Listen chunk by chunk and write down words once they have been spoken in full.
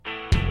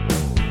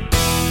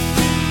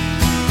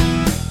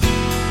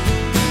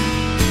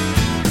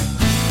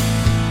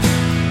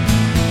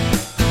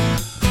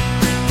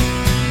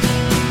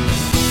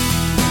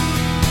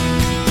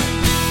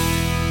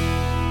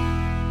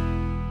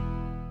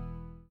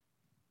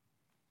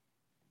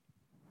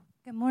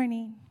Good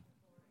morning.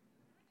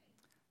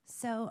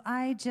 So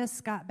I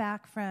just got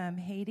back from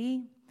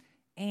Haiti,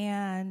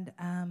 and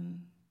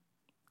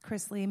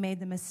Chris Lee made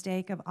the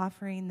mistake of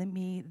offering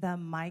me the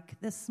mic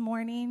this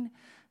morning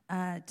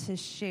to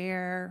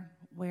share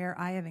where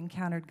I have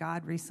encountered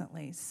God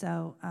recently.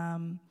 So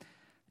Dan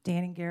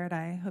and Garrett,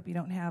 I hope you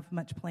don't have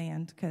much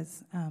planned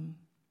because,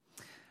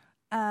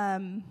 I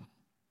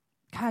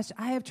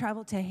have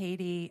traveled to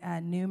Haiti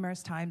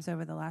numerous times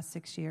over the last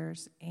 6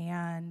 years,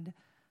 and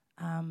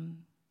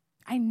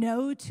I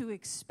know to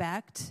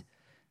expect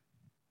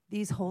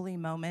these holy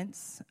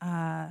moments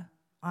on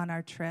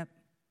our trip,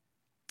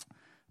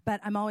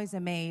 but I'm always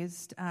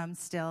amazed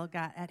still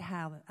at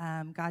how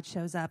God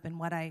shows up and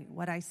what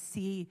I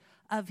see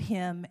of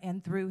Him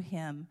and through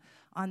Him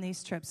on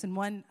these trips. And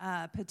one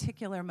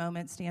particular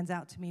moment stands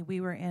out to me. We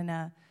were in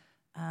a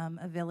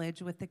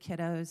village with the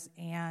kiddos,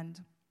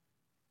 and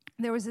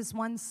there was this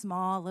one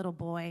small little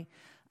boy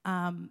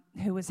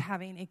who was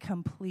having a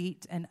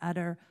complete and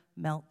utter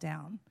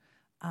meltdown.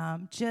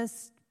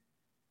 Just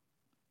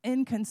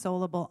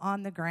inconsolable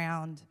on the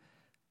ground.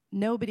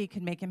 Nobody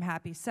could make him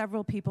happy.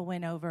 Several people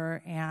went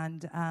over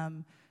and,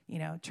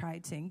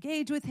 tried to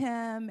engage with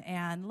him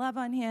and love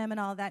on him and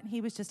all that. And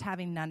he was just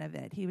having none of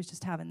it. He was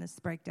just having this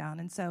breakdown.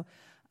 And so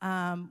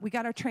we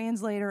got our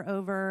translator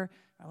over.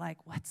 We're like,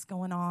 what's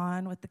going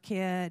on with the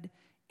kid?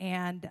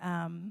 And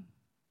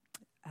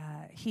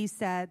he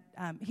said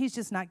he's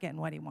just not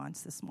getting what he wants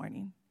this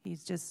morning.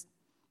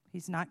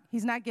 He's not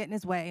getting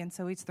his way, and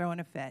so he's throwing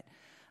a fit.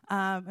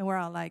 And we're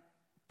all like,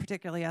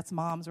 particularly us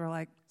moms, we're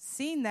like,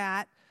 seen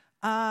that.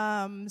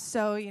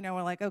 So,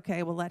 we're like,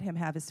 okay, we'll let him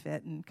have his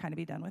fit and kind of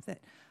be done with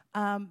it.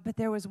 But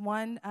there was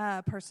one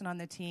person on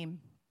the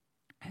team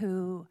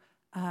who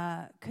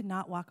could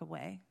not walk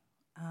away.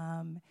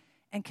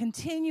 And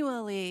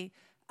continually,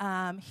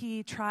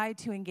 he tried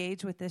to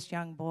engage with this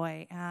young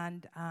boy,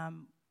 and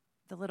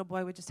the little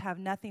boy would just have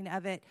nothing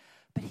of it.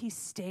 But he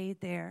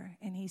stayed there,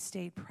 and he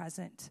stayed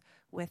present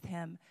with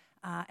him.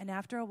 And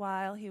after a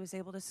while, he was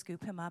able to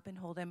scoop him up and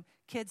hold him.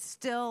 Kid's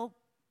still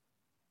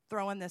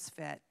throwing this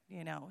fit,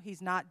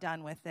 he's not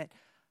done with it.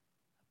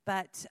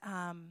 But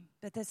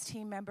this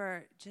team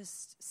member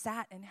just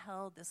sat and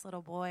held this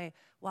little boy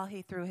while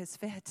he threw his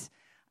fit.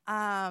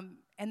 And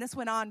this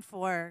went on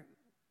for,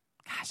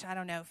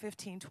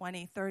 15,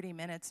 20, 30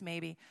 minutes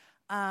maybe.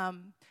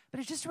 But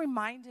it just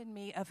reminded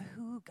me of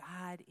who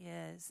God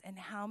is and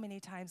how many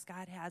times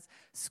God has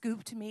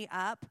scooped me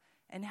up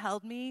and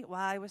held me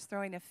while I was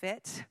throwing a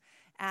fit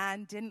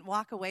and didn't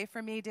walk away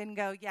from me, didn't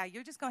go, yeah,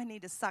 you're just going to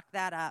need to suck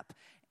that up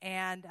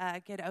and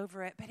get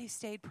over it. But He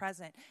stayed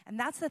present. And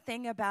that's the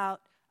thing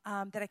about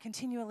that I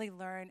continually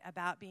learn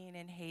about being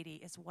in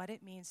Haiti is what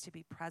it means to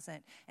be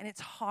present. And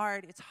it's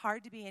hard. It's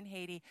hard to be in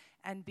Haiti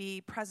and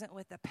be present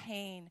with the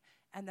pain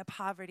and the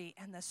poverty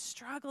and the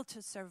struggle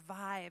to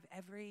survive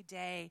every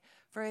day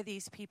for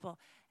these people.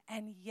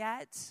 And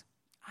yet,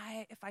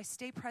 if I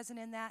stay present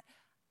in that,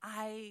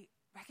 I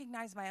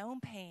recognize my own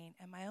pain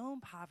and my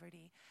own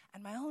poverty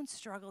and my own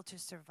struggle to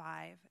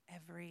survive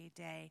every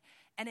day.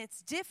 And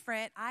it's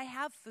different. I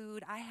have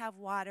food. I have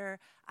water.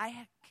 I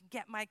can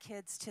get my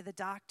kids to the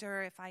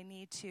doctor if I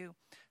need to.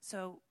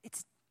 So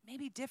it's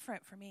maybe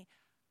different for me.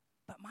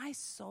 But my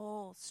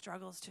soul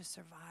struggles to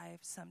survive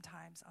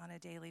sometimes on a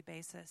daily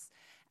basis.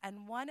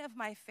 And one of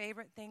my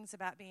favorite things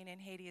about being in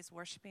Haiti is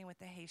worshiping with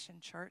the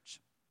Haitian church.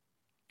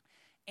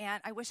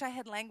 And I wish I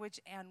had language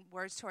and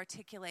words to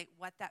articulate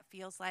what that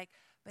feels like,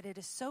 but it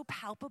is so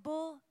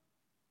palpable.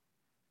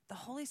 The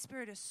Holy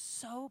Spirit is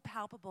so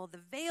palpable. The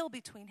veil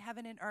between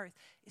heaven and earth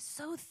is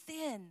so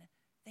thin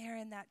there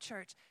in that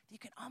church that you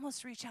can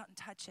almost reach out and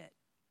touch it.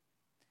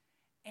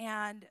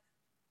 And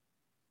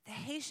the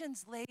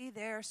Haitians lay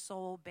their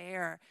soul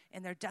bare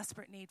in their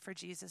desperate need for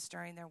Jesus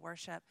during their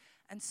worship.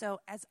 And so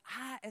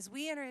as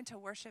we enter into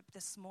worship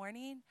this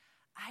morning,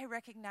 I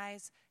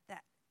recognize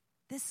that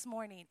this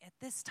morning, at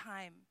this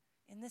time,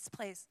 in this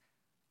place,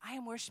 I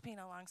am worshiping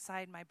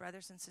alongside my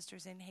brothers and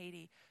sisters in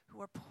Haiti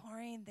who are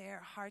pouring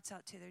their hearts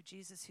out to their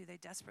Jesus who they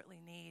desperately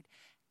need.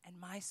 And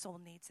my soul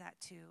needs that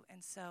too.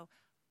 And so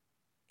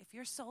if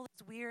your soul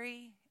is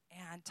weary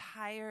and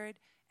tired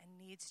and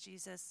needs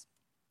Jesus,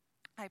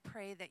 I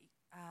pray that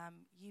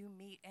you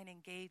meet and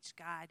engage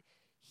God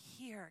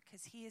here,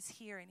 because He is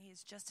here and He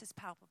is just as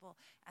palpable.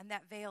 And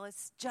that veil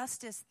is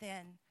just as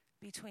thin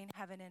between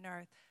heaven and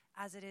earth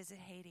as it is in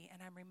Haiti.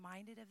 And I'm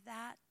reminded of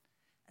that.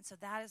 And so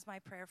that is my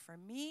prayer for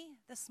me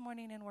this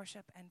morning in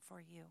worship and for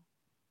you.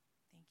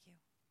 Thank you.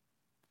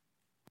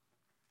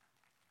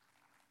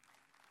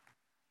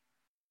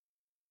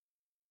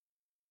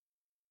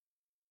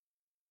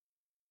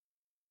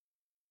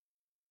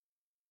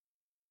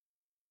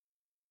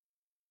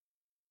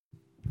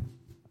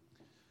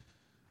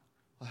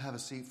 Well, have a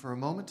seat for a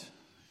moment.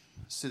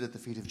 Sit at the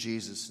feet of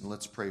Jesus and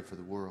let's pray for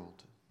the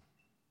world.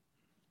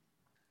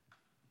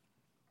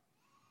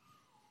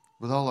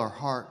 With all our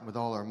heart and with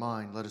all our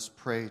mind, let us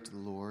pray to the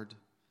Lord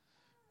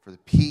for the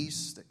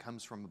peace that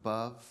comes from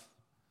above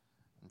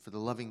and for the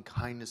loving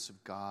kindness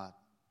of God.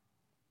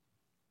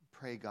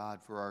 Pray, God,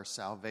 for our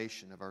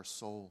salvation of our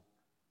soul.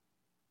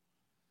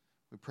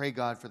 We pray,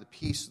 God, for the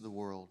peace of the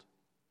world.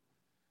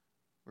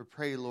 We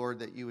pray, Lord,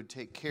 that you would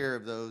take care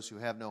of those who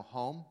have no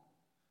home,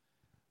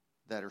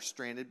 that are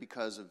stranded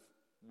because of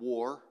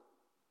war,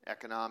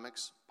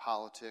 economics,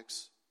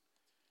 politics.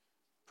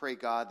 Pray,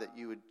 God, that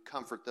you would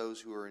comfort those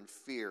who are in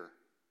fear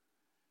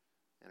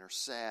and are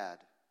sad,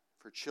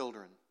 for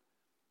children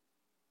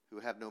who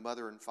have no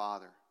mother and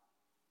father,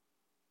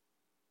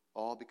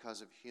 all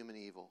because of human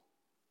evil.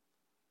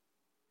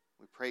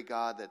 We pray,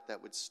 God, that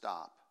that would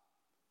stop,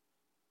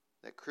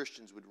 that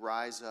Christians would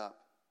rise up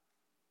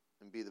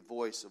and be the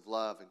voice of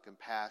love and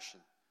compassion,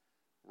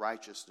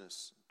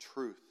 righteousness, and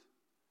truth.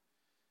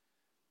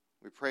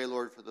 We pray,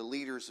 Lord, for the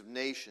leaders of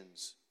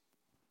nations.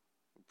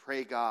 We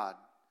pray, God,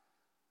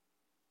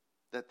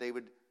 that they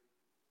would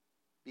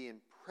be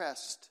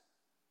impressed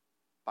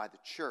by the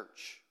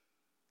church,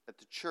 that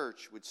the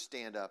church would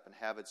stand up and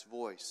have its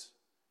voice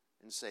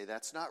and say,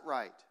 that's not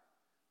right.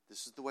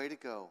 This is the way to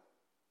go.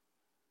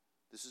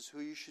 This is who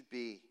you should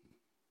be.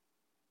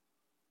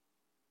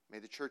 May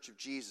the church of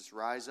Jesus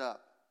rise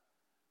up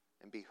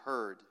and be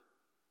heard.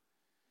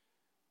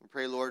 We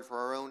pray, Lord, for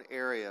our own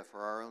area,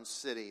 for our own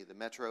city, the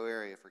metro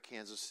area, for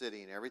Kansas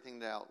City, and everything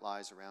that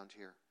lies around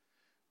here.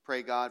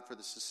 Pray, God, for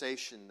the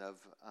cessation of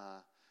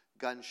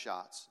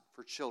gunshots,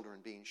 for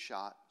children being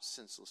shot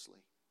senselessly,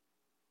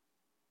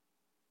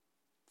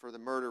 for the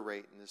murder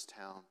rate in this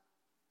town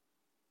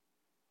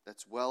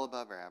that's well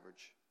above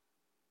average.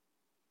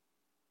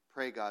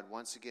 Pray, God,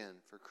 once again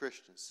for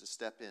Christians to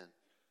step in,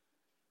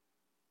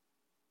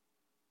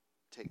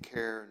 take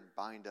care and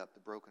bind up the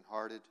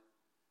brokenhearted,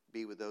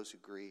 be with those who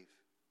grieve.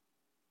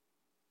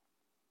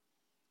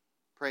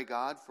 Pray,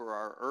 God, for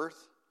our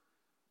earth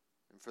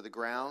and for the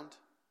ground,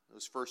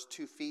 those first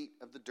 2 feet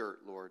of the dirt,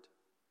 Lord,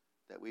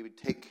 that we would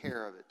take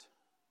care of it,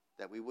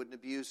 that we wouldn't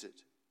abuse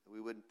it, that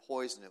we wouldn't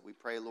poison it. We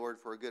pray, Lord,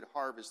 for a good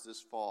harvest this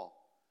fall,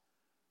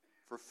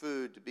 for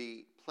food to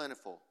be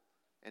plentiful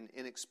and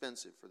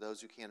inexpensive for those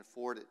who can't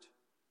afford it,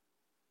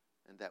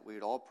 and that we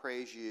would all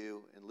praise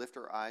you and lift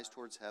our eyes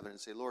towards heaven and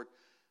say, Lord,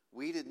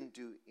 we didn't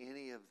do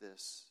any of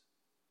this.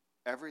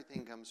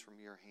 Everything comes from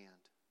your hand.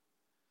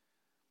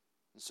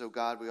 And so,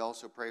 God, we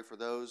also pray for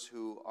those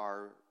who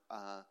are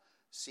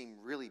seem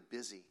really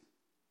busy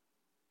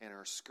and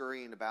are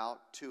scurrying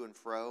about to and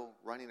fro,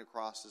 running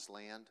across this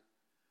land.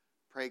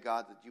 Pray,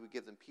 God, that you would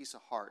give them peace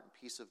of heart and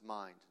peace of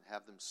mind and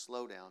have them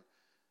slow down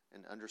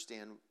and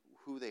understand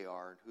who they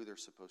are and who they're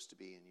supposed to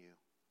be in you.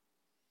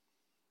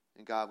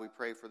 And God, we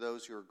pray for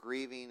those who are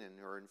grieving and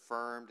who are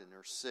infirmed and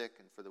are sick,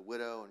 and for the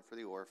widow and for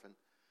the orphan.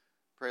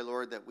 Pray,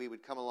 Lord, that we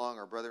would come along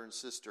our brother and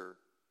sister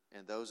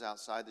and those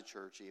outside the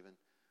church even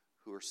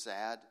who are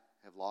sad,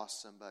 have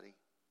lost somebody.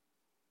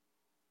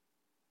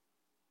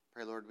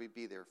 Pray, Lord, we'd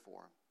be there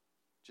for them,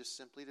 just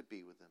simply to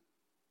be with them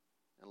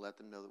and let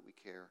them know that we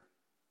care.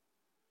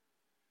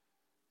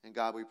 And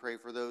God, we pray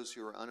for those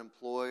who are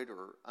unemployed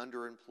or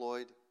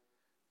underemployed.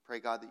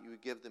 Pray, God, that you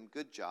would give them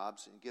good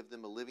jobs and give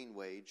them a living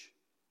wage,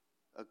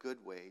 a good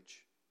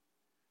wage.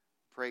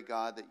 Pray,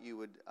 God, that you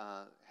would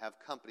have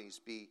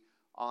companies be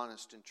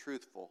honest and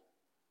truthful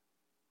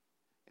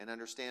and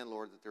understand,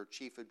 Lord, that their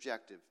chief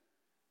objective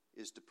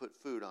is to put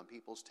food on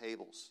people's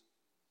tables,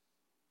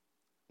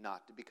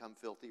 not to become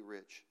filthy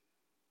rich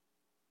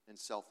and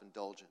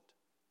self-indulgent.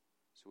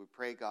 So we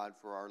pray, God,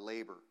 for our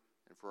labor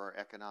and for our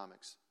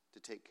economics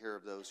to take care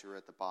of those who are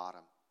at the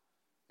bottom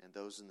and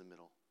those in the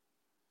middle.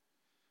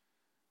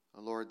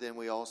 And Lord, then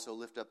we also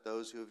lift up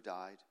those who have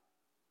died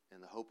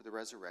in the hope of the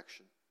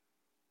resurrection,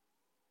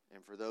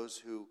 and for those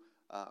who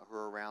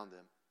are around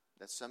them,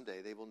 that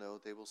someday they will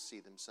know, they will see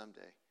them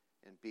someday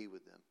and be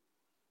with them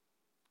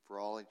for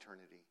all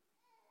eternity.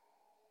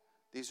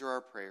 These are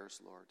our prayers,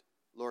 Lord.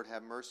 Lord,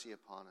 have mercy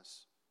upon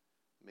us.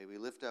 May we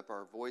lift up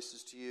our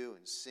voices to you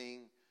and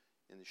sing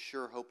in the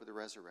sure hope of the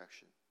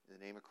resurrection. In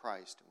the name of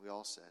Christ, and we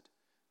all said,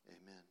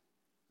 amen.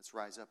 Let's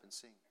rise up and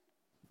sing.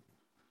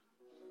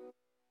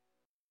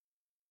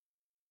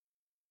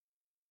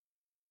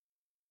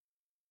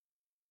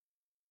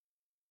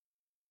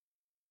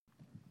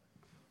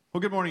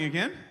 Well, good morning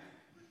again.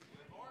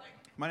 Good morning.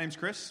 My name's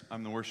Chris.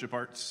 I'm the worship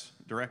arts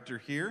director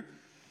here.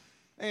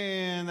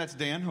 And that's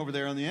Dan over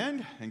there on the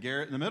end, and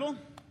Garrett in the middle.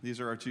 These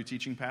are our 2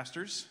 teaching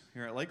pastors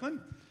here at Lakeland.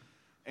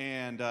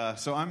 And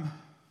so I'm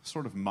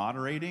sort of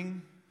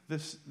moderating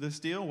this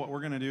deal. What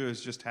we're going to do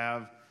is just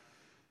have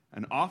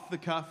an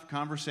off-the-cuff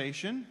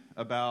conversation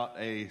about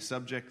a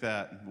subject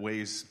that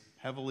weighs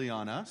heavily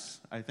on us,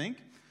 I think.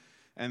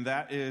 And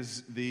that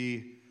is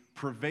the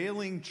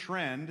prevailing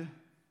trend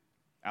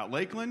at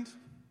Lakeland,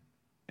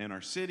 in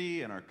our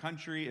city, in our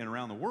country, and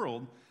around the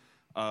world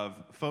of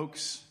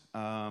folks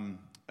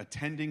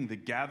attending the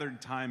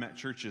gathered time at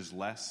churches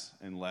less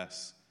and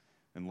less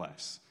and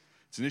less.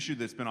 It's an issue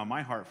that's been on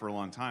my heart for a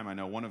long time. I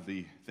know one of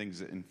the things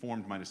that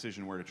informed my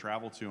decision where to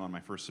travel to on my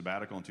first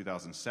sabbatical in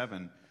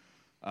 2007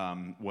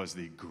 was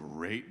the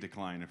great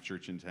decline of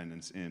church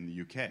attendance in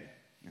the UK.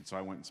 And so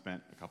I went and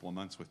spent a couple of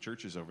months with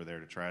churches over there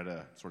to try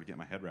to sort of get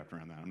my head wrapped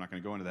around that. I'm not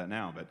going to go into that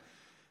now, but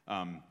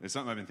it's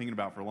something I've been thinking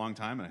about for a long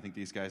time, and I think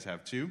these guys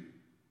have too.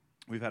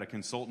 We've had a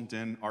consultant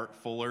in, Art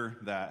Fuller,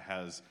 that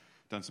has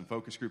done some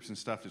focus groups and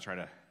stuff to try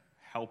to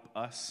help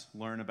us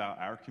learn about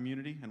our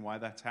community and why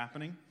that's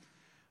happening.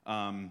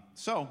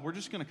 So we're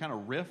just going to kind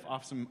of riff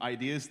off some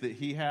ideas that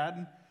he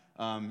had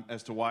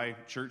as to why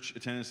church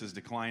attendance is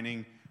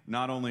declining,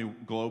 not only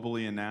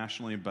globally and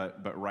nationally,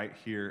 but right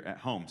here at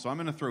home. So I'm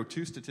going to throw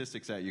 2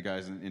 statistics at you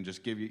guys and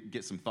just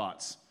get some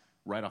thoughts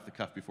right off the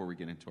cuff before we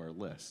get into our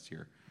list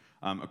here.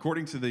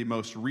 According to the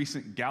most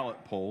recent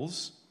Gallup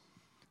polls,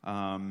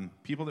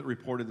 people that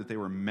reported that they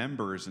were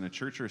members in a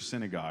church or a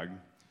synagogue,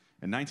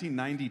 in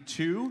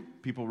 1992,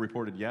 people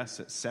reported yes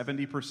at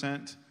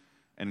 70%,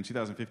 and in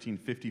 2015,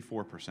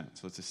 54%.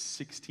 So it's a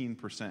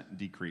 16%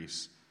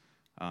 decrease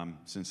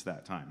since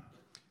that time.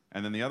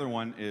 And then the other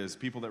one is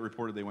people that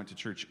reported they went to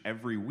church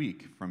every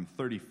week, from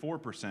 34%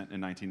 in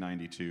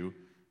 1992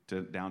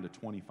 to down to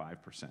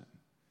 25%.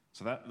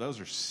 So those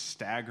are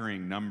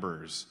staggering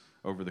numbers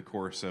over the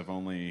course of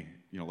only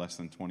less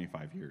than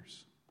 25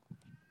 years.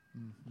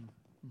 Mm-hmm.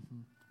 Mm-hmm.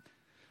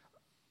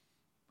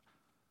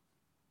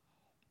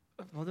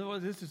 Well,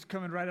 this is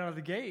coming right out of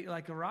the gate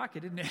like a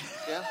rocket, isn't it?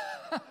 Yeah.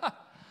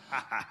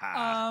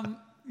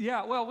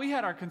 Yeah, well, we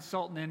had our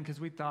consultant in because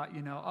we thought,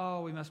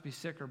 we must be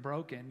sick or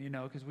broken,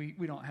 because we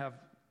don't have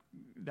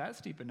that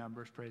steep of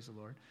numbers, praise the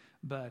Lord.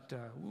 But,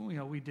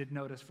 we did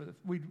notice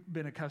we'd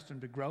been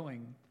accustomed to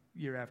growing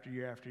year after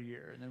year after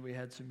year, and then we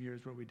had some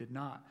years where we did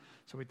not.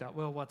 So we thought,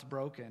 well, what's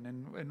broken?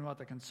 And what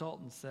the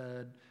consultant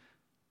said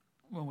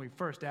when we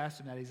first asked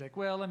him that, he's like,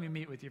 well, let me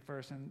meet with you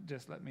first and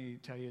just let me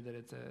tell you that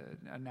it's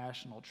a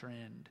national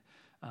trend.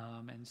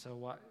 And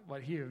so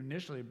what he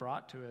initially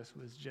brought to us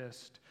was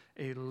just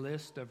a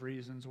list of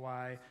reasons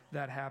why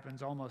that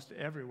happens almost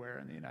everywhere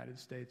in the United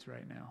States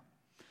right now.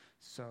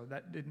 So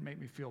that didn't make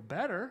me feel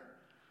better,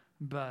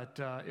 but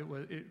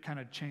it kind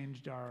of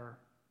changed our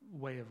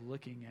way of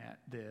looking at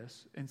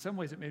this. In some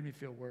ways, it made me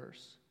feel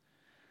worse,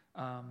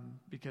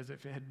 because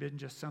if it had been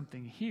just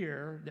something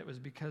here that was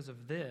because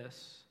of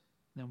this,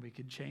 then we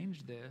could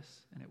change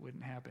this and it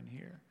wouldn't happen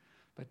here.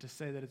 But to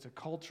say that it's a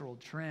cultural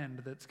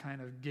trend that's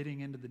kind of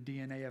getting into the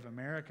DNA of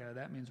America,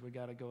 that means we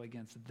got to go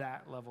against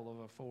that level of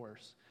a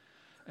force.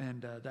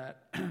 And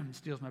that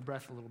steals my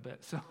breath a little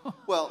bit. So,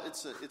 well,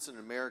 it's an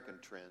American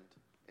trend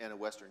and a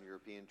Western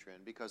European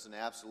trend, because in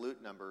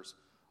absolute numbers,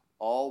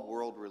 all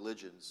world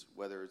religions,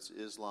 whether it's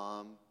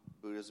Islam,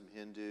 Buddhism,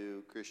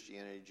 Hindu,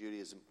 Christianity,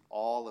 Judaism,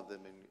 all of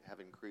them have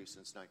increased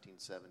since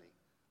 1970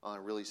 on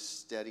a really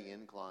steady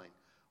incline.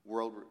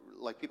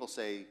 Like people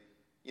say,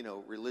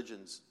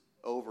 religion's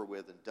over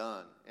with and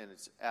done, and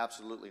it's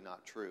absolutely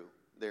not true.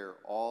 They're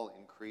all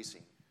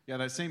increasing. Yeah,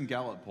 that same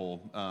Gallup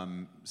poll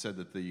said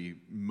that the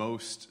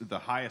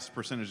highest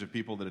percentage of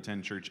people that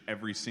attend church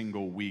every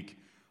single week,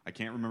 I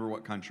can't remember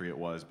what country it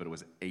was, but it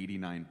was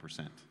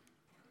 89%.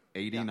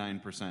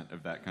 89%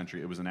 of that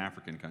country. It was an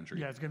African country.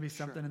 Yeah, it's going to be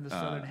something in the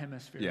southern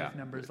hemisphere with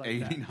numbers like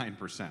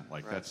 89%. that.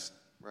 Like, that's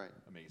right.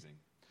 Amazing.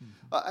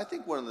 Mm-hmm. I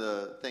think one of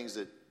the things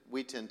that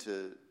we tend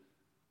to,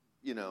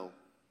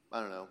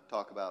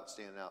 talk about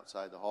standing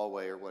outside the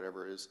hallway or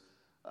whatever is,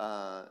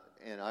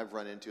 and I've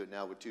run into it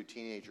now with 2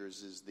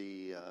 teenagers, is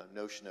the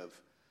notion of,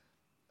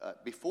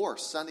 before,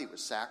 Sunday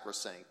was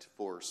sacrosanct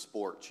for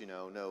sports.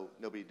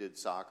 Nobody did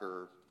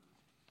soccer,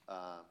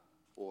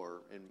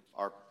 or in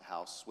our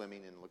house,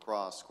 swimming and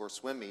lacrosse. Of course,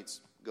 swim meets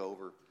go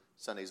over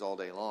Sundays all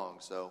day long,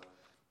 so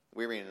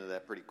we ran into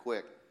that pretty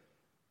quick.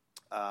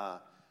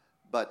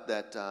 But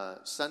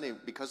that Sunday,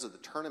 because of the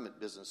tournament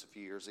business a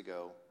few years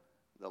ago,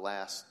 the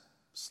last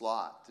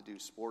slot to do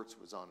sports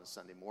was on a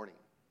Sunday morning.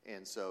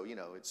 And so,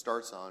 it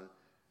starts on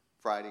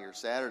Friday or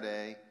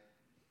Saturday,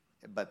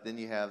 but then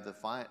you have the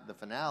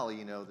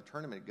finale, the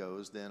tournament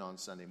goes then on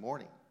Sunday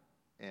morning.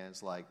 And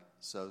it's like,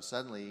 so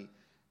suddenly,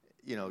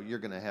 you're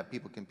going to have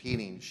people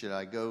competing. Should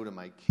I go to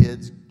my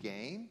kid's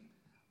game,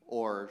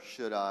 or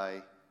should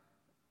I,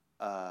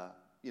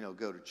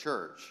 go to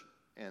church?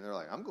 And they're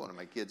like, I'm going to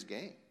my kid's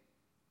game.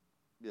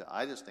 Yeah,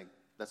 I just think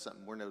that's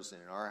something we're noticing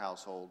in our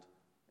household,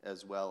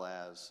 as well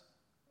as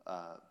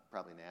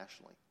probably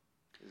nationally,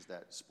 is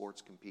that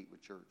sports compete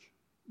with church.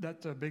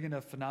 That's a big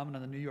enough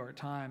phenomenon. The New York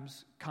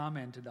Times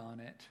commented on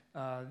it.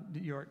 The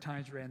New York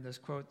Times ran this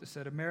quote that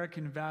said,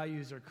 American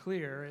values are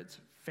clear. It's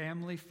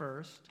family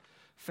first,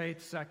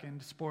 faith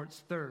second,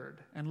 sports third.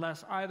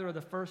 Unless either of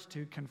the first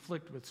two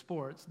conflict with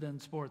sports, then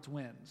sports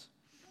wins.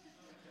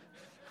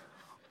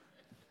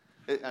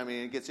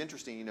 It gets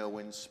interesting,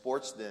 when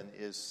sports then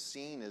is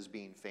seen as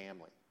being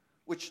family,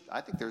 which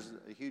I think there's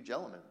a huge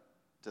element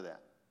to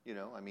that.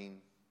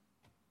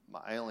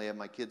 I only have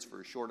my kids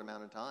for a short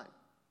amount of time.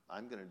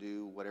 I'm going to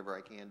do whatever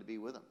I can to be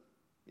with them.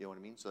 You know what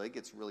I mean? So it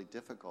gets really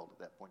difficult at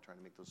that point trying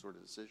to make those sort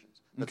of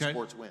decisions. But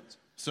sports wins.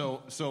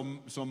 So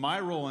my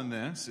role in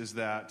this is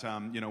that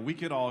we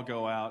could all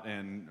go out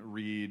and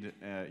read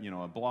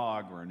a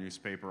blog or a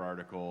newspaper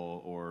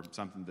article or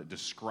something that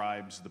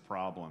describes the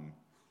problem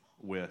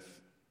with.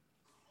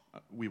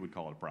 We would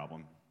call it a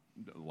problem.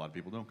 A lot of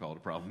people don't call it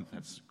a problem.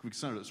 That's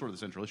sort of the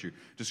central issue.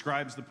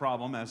 Describes the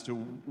problem as to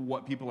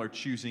what people are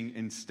choosing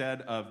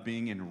instead of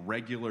being in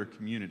regular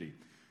community.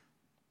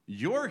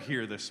 you're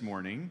here this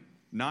morning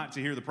not to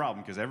hear the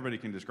problem, because everybody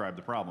can describe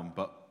the problem,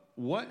 but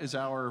what is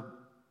our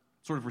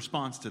sort of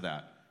response to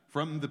that?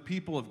 From the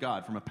people of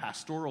God, from a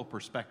pastoral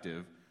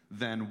perspective,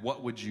 then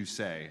what would you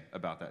say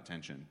about that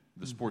tension,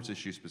 the sports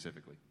issue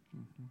specifically?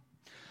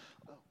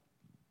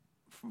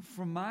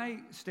 From my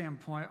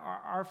standpoint,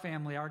 our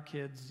family, our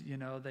kids,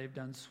 they've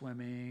done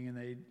swimming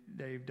and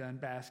they've done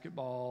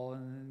basketball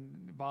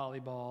and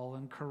volleyball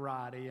and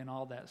karate and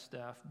all that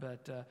stuff.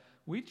 But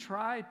we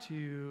try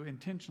to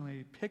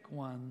intentionally pick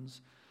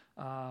ones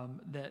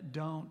that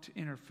don't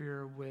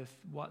interfere with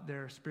what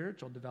their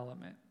spiritual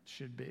development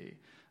should be.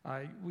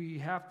 We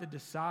have to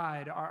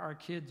decide, are our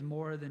kids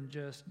more than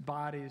just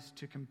bodies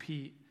to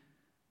compete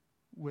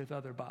with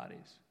other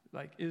bodies?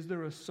 Like, is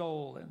there a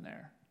soul in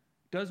there?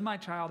 Does my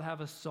child have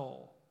a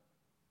soul?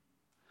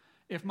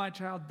 If my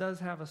child does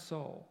have a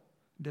soul,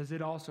 does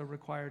it also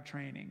require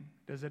training?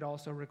 Does it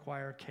also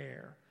require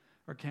care?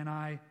 Or can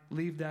I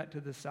leave that to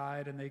the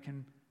side and they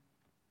can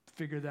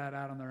figure that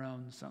out on their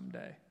own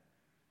someday?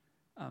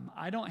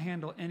 I don't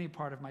handle any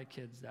part of my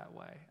kids that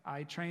way.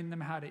 I train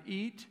them how to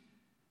eat.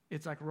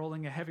 It's like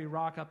rolling a heavy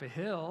rock up a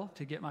hill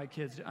to get my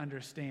kids to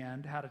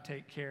understand how to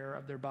take care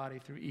of their body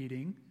through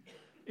eating.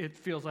 It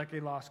feels like a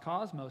lost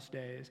cause most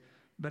days.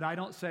 But I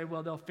don't say,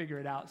 well, they'll figure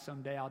it out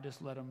someday. I'll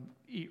just let them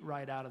eat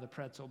right out of the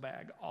pretzel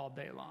bag all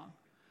day long.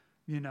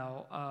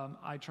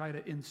 I try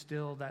to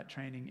instill that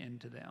training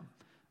into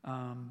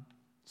them.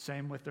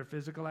 Same with their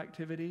physical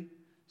activity.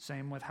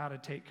 Same with how to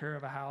take care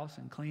of a house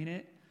and clean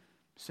it.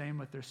 Same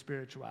with their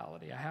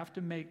spirituality. I have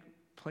to make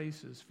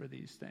places for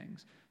these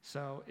things.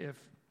 So if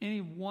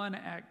any one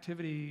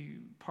activity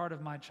part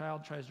of my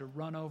child tries to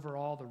run over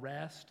all the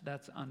rest,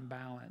 that's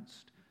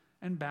unbalanced.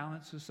 And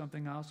balance is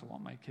something I also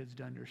want my kids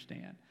to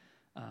understand.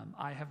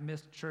 I have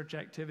missed church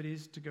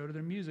activities to go to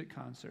their music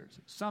concerts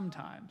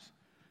sometimes,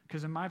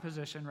 because in my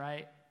position,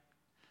 right,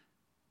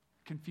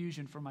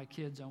 confusion for my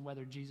kids on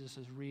whether Jesus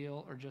is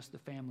real or just the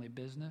family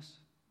business,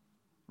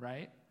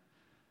 right?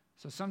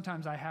 So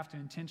sometimes I have to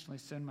intentionally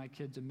send my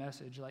kids a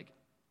message like,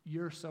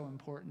 you're so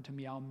important to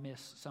me, I'll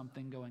miss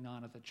something going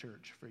on at the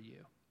church for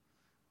you.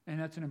 And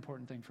that's an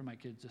important thing for my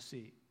kids to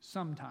see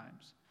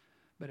sometimes.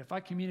 But if I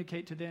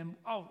communicate to them,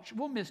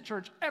 we'll miss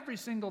church every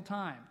single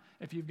time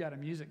if you've got a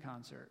music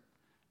concert.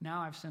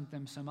 Now I've sent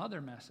them some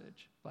other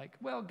message, like,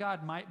 well,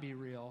 God might be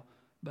real,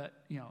 but,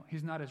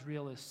 he's not as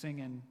real as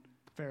singing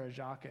Farah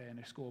Jacques in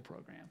a school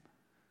program.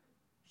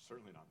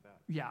 Certainly not that.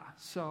 Yeah,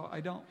 so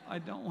I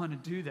don't want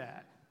to do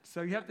that.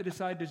 So you have to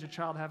decide, does your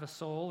child have a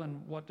soul,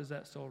 and what does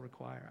that soul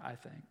require, I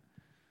think.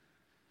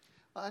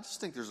 I just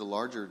think there's a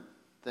larger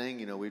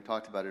thing, we've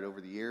talked about it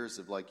over the years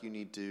of like you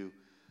need to,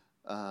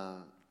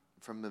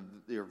 from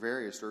your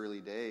various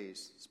early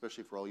days,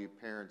 especially for all you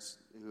parents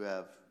who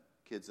have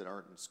kids that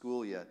aren't in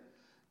school yet,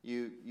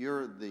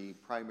 you're the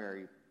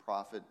primary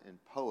prophet and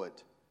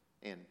poet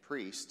and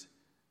priest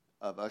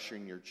of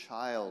ushering your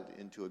child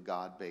into a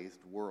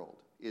God-bathed world.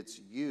 It's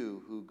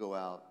you who go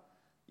out,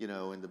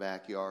 in the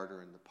backyard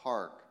or in the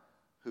park,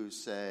 who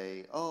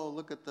say, "Oh,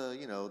 look at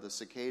the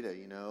cicada.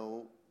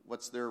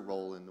 What's their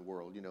role in the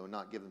world?"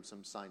 Not give them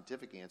some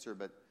scientific answer,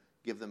 but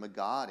give them a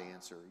God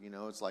answer.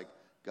 It's like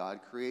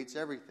God creates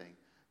everything.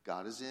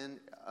 God is in,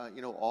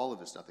 all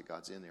of us. Not that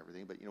God's in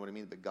everything, but you know what I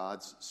mean. But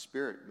God's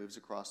Spirit moves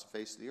across the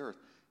face of the earth.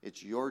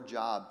 It's your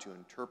job to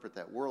interpret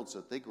that world so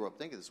that they grow up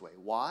thinking this way.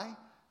 Why?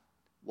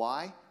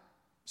 Why?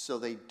 So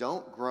they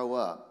don't grow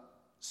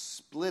up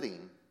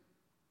splitting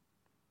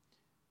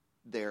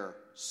their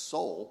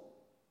soul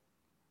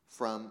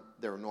from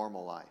their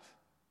normal life.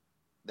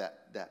 That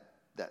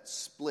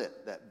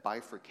split, that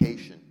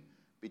bifurcation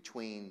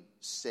between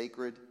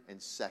sacred and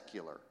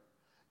secular.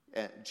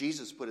 And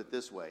Jesus put it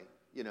this way,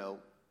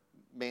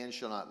 man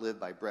shall not live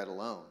by bread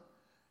alone.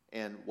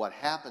 And what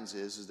happens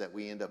is that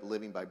we end up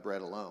living by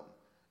bread alone.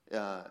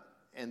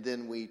 And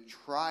then we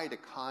try to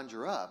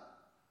conjure up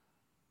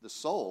the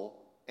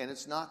soul, and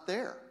it's not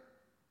there.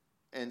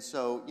 And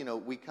so,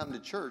 we come to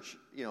church,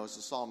 as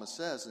the psalmist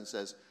says, and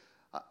says,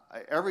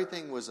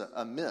 everything was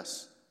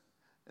amiss.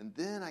 And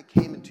then I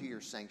came into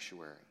your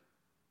sanctuary.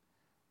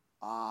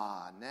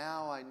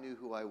 Now I knew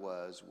who I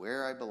was,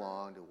 where I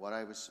belonged, and what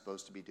I was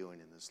supposed to be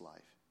doing in this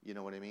life. You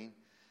know what I mean?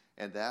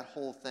 And that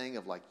whole thing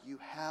of like, you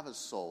have a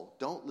soul.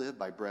 Don't live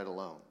by bread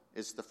alone.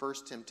 It's the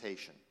first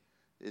temptation,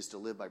 is to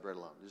live by bread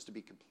alone, is to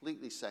be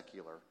completely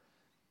secular,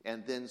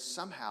 and then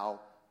somehow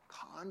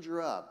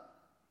conjure up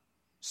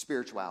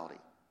spirituality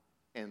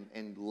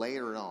and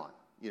layer it on,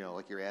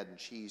 like you're adding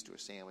cheese to a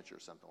sandwich or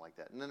something like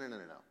that. No.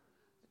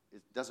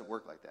 It doesn't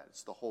work like that.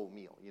 It's the whole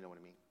meal. You know what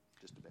I mean?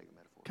 Just to beg a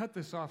metaphor. Cut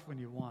this off when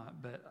you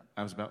want, but...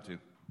 I was about to.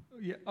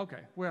 Yeah,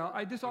 okay. Well,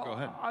 I just go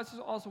ahead. I just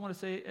also want to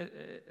say,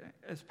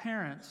 as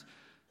parents,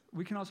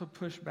 we can also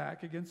push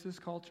back against this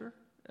culture.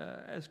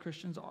 As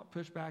Christians,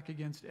 push back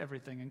against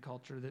everything in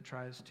culture that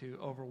tries to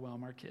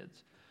overwhelm our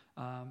kids.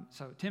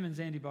 So Tim and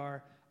Zandy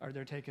Barr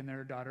they're taking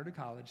their daughter to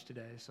college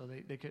today. So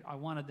they could. I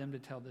wanted them to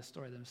tell this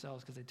story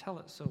themselves because they tell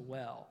it so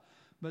well.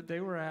 But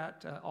they were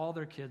at all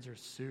their kids are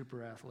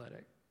super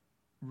athletic,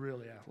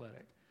 really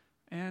athletic,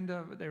 and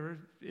they were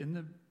in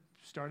the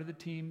started the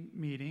team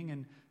meeting,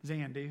 and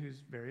Zandy,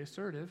 who's very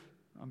assertive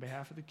on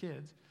behalf of the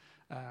kids,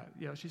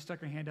 she stuck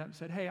her hand up and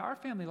said, "Hey, our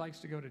family likes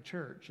to go to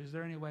church. Is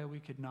there any way we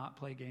could not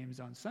play games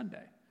on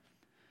Sunday?"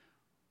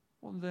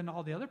 Well, then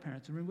all the other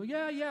parents in the room go,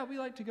 yeah, we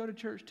like to go to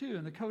church too.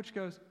 And the coach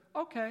goes,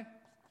 "Okay."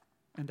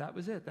 And that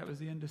was it. That was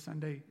the end of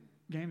Sunday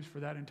games for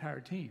that entire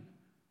team.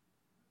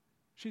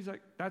 She's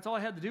like, that's all I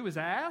had to do was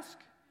ask?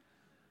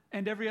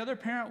 And every other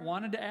parent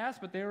wanted to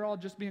ask, but they were all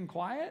just being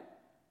quiet?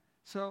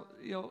 So,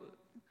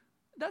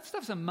 that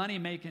stuff's a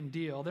money-making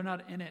deal. They're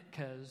not in it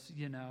because,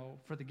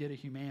 for the good of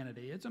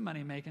humanity. It's a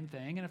money-making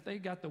thing. And if they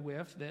got the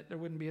whiff that there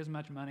wouldn't be as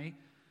much money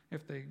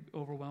if they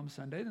overwhelm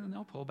Sunday, then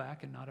they'll pull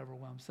back and not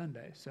overwhelm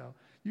Sunday. So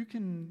you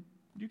can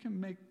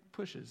make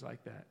pushes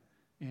like that.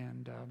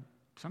 And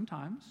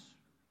sometimes,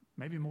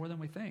 maybe more than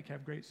we think,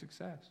 have great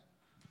success.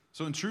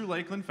 So in true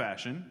Lakeland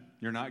fashion,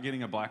 you're not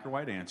getting a black or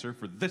white answer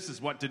for this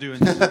is what to do and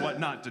this is what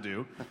not to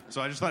do.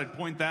 So I just thought I'd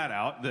point that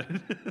out.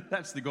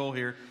 That's the goal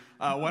here.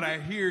 What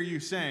I hear you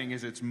saying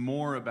is it's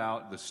more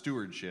about the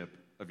stewardship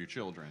of your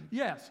children.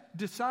 Yes.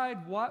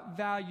 Decide what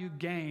value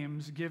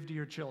games give to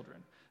your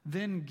children.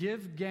 Then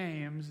give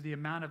games the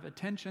amount of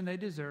attention they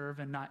deserve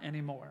and not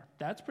any more.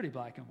 That's pretty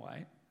black and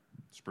white.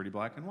 It's pretty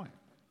black and white.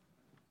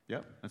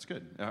 Yep, that's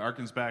good.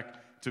 Harkens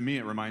back, to me,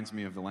 it reminds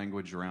me of the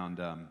language around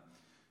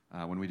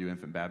when we do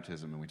infant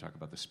baptism and we talk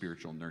about the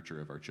spiritual nurture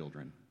of our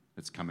children.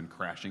 It's coming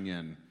crashing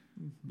in,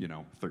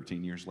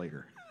 13 years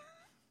later.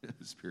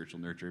 The spiritual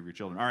nurture of your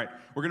children. All right,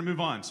 we're going to move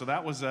on. So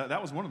that was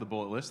one of the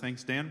bullet lists.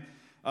 Thanks, Dan.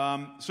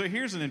 So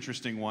here's an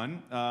interesting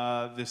one.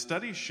 The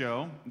studies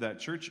show that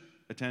church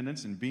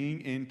attendance and being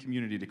in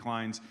community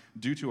declines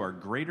due to our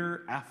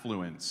greater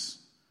affluence.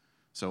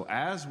 So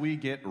as we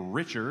get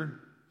richer,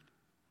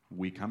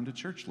 we come to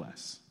church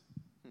less.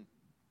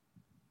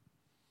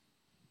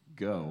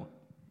 Go.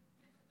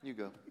 You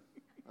go.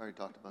 I already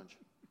talked a bunch.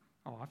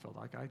 Oh, I feel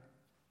like I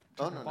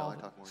I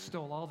talked more.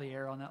 Stole all the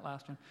air on that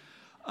last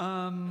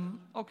one.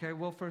 Okay,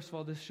 well, first of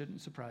all, this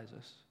shouldn't surprise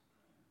us.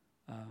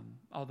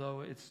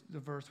 Although it's the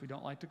verse we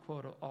don't like to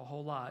quote a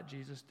whole lot,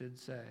 Jesus did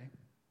say,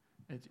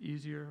 it's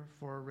easier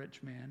for a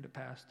rich man to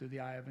pass through the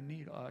eye of a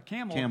needle.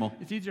 Camel.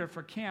 It's easier for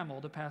a camel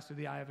to pass through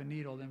the eye of a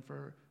needle than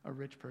for a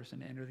rich person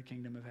to enter the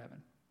kingdom of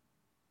heaven.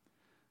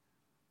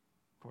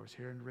 Of course,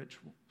 here in the rich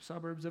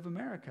suburbs of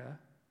America,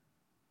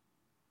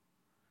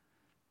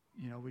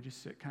 we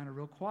just sit kind of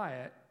real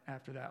quiet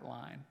after that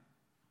line.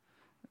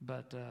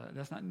 But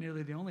that's not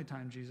nearly the only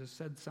time Jesus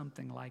said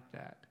something like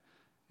that.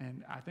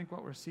 And I think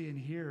what we're seeing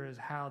here is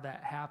how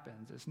that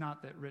happens. It's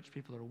not that rich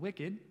people are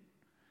wicked.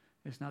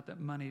 It's not that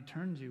money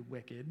turns you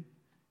wicked.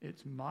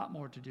 It's a lot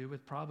more to do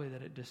with probably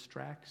that it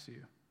distracts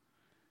you.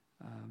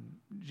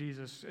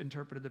 Jesus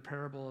interpreted the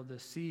parable of the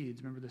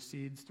seeds. Remember the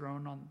seeds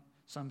thrown on,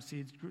 some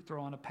seeds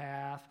thrown on a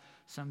path,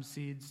 some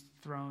seeds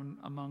thrown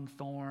among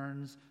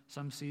thorns,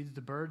 some seeds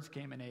the birds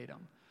came and ate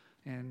them.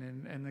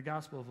 And in the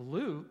Gospel of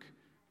Luke,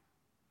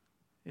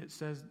 it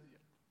says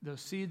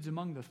those seeds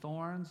among the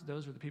thorns,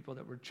 those are the people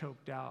that were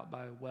choked out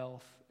by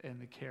wealth and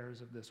the cares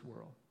of this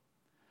world.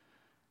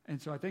 And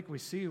so I think we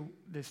see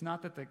it's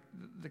not that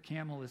the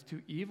camel is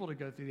too evil to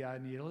go through the eye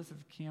of the needle. It's that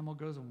the camel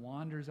goes and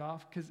wanders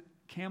off because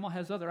camel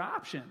has other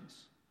options,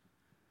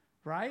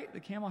 right? The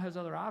camel has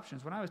other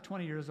options. When I was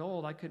 20 years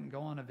old, I couldn't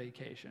go on a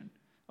vacation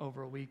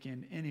over a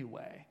weekend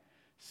anyway.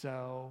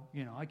 So,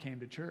 I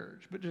came to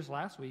church. But just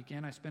last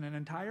weekend, I spent an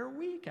entire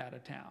week out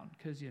of town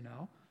because,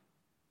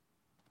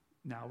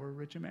 now we're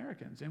rich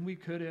Americans. And we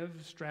could have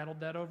straddled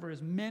that over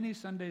as many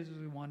Sundays as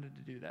we wanted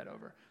to do that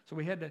over. So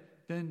we had to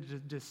then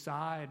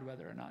decide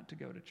whether or not to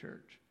go to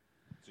church.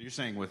 So you're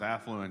saying with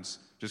affluence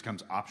just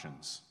comes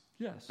options.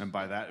 Yes. And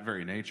by that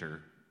very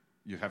nature,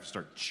 you have to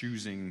start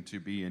choosing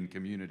to be in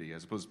community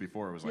as opposed to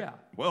before it was like,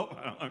 well,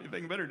 I don't have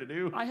anything better to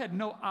do. I had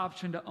no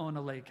option to own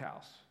a lake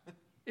house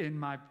in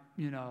my,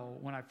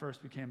 when I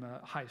first became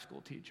a high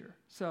school teacher.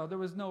 So there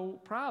was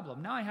no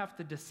problem. Now I have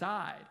to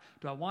decide,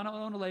 do I want to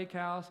own a lake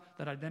house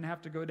that I then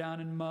have to go down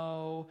and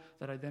mow,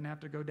 that I then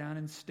have to go down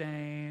and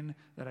stain,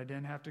 that I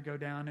then have to go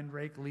down and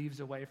rake leaves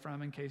away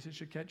from in case it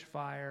should catch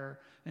fire.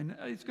 And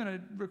it's going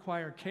to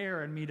require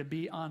care in me to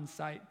be on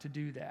site to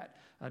do that.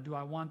 Do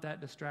I want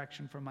that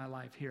distraction from my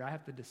life here? I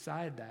have to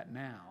decide that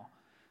now.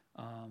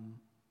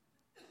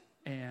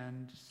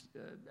 And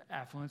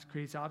affluence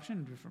creates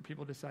option. Different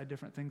people decide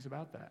different things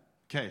about that.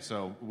 Okay,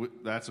 so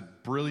that's a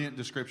brilliant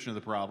description of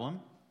the problem.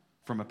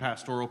 From a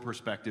pastoral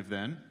perspective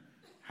then,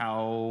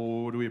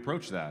 how do we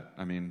approach that?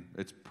 I mean,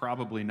 it's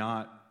probably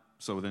not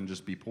so then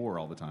just be poor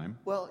all the time.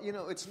 Well,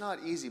 it's not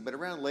easy, but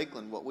around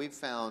Lakeland, what we've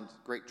found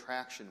great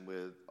traction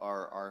with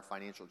are our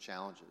financial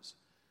challenges,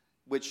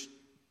 which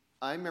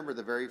I remember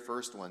the very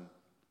first one,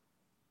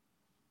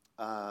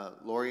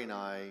 Lori and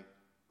I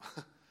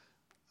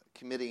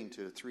committing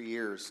to 3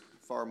 years,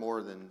 far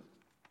more than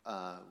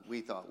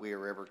we thought we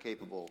were ever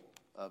capable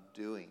of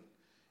doing.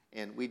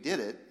 And we did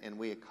it, and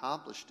we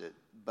accomplished it,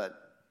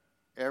 but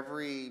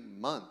every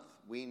month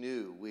we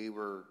knew we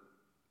were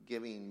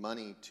giving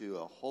money to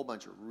a whole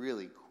bunch of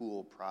really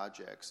cool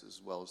projects as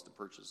well as the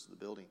purchase of the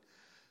building.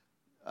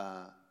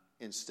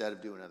 instead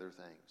of doing other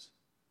things.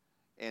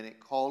 And it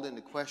called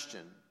into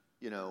question,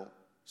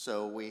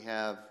 so we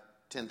have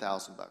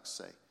 $10,000,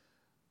 say.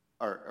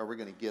 Are we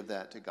going to give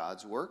that to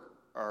God's work,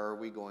 or are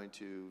we going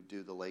to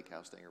do the lake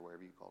house thing, or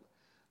whatever you called it?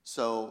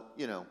 So,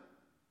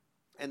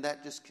 and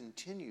that just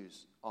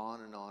continues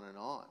on and on and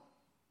on,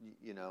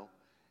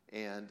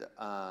 And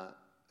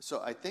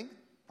so I think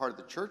part of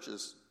the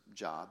church's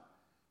job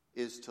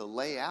is to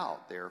lay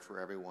out there for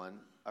everyone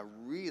a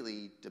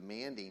really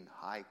demanding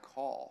high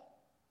call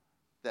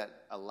that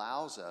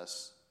allows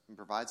us and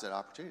provides that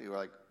opportunity. We're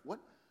like,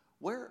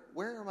 where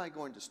am I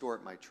going to store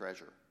up my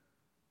treasure?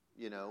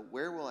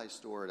 Where will I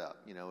store it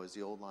up? As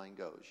the old line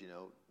goes,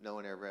 no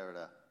one ever had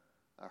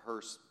a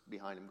hearse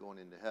behind him going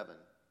into heaven,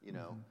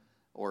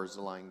 or as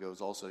the line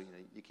goes also,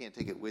 you can't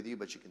take it with you,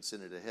 but you can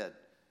send it ahead.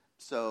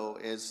 So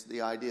it's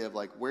the idea of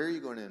like, where are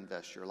you going to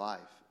invest your life?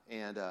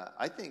 And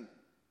I think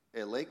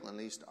at Lakeland,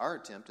 at least our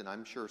attempt, and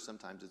I'm sure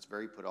sometimes it's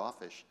very put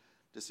offish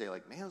to say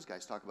like, man, those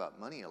guys talk about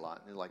money a lot.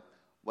 And they're like,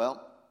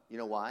 well, you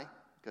know why?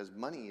 Because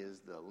money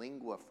is the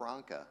lingua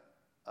franca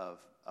of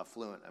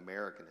affluent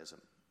Americanism,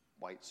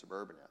 white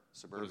suburbia.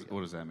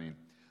 What does that mean?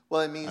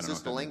 Well, it means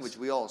it's the language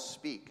we all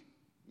speak.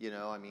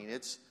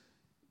 It's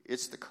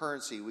the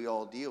currency we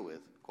all deal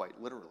with,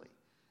 quite literally.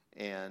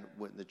 And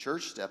when the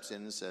church steps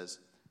in and says,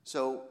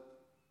 so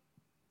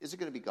is it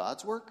going to be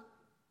God's work,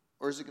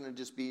 or is it going to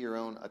just be your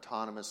own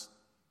autonomous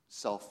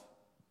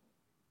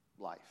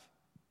self-life?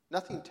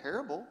 Nothing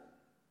terrible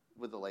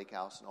with the lake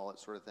house and all that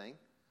sort of thing.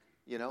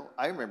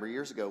 I remember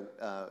years ago,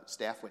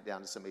 staff went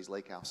down to somebody's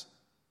lake house,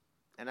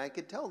 and I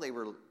could tell it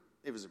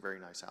was a very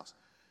nice house.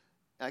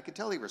 And I could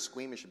tell they were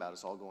squeamish about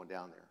us all going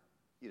down there,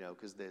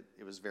 because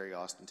it was very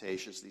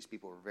ostentatious. These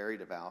people were very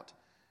devout.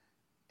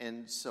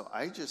 And so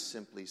I just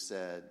simply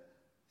said,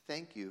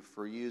 thank you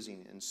for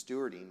using and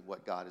stewarding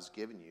what God has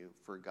given you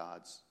for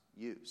God's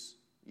use.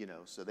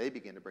 So they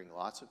began to bring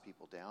lots of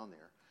people down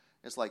there.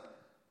 It's like,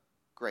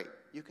 great,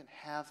 you can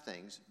have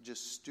things,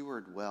 just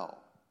steward well,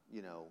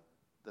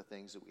 the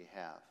things that we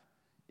have.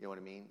 You know what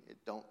I mean?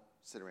 Don't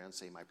sit around and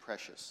say, my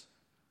precious,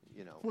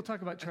 We'll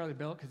talk about Charlie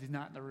Belt because he's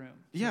not in the room.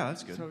 Yeah,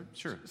 that's good.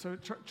 Sure. So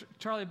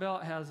Charlie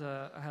Belt has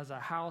a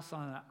house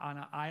on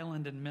an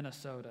island in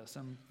Minnesota,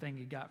 something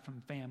he got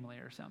from family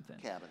or something.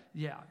 Cabin.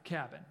 Yeah,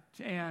 cabin.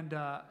 And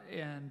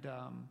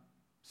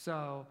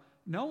so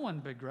no one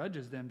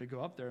begrudges them to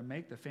go up there and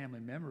make the family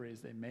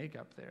memories they make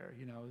up there.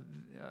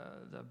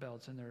 The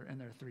Belts and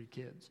their 3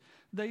 kids.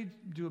 They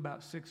do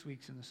about 6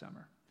 weeks in the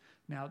summer.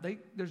 Now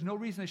there's no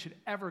reason they should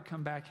ever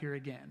come back here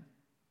again.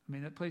 I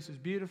mean, that place is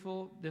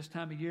beautiful. This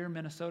time of year,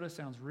 Minnesota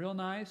sounds real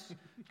nice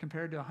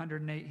compared to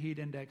 108 heat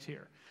index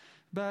here.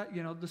 But,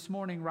 this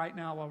morning, right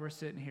now, while we're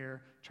sitting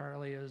here,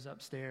 Charlie is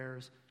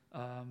upstairs,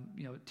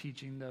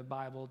 teaching the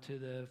Bible to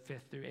the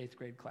 5th through 8th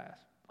grade class.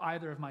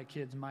 Either of my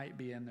kids might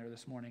be in there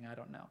this morning. I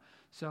don't know.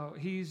 So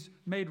he's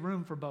made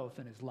room for both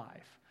in his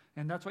life.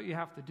 And that's what you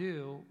have to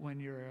do when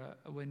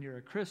you're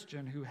a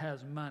Christian who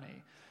has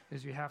money,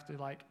 is you have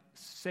to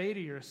say to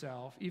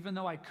yourself, even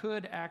though I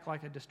could act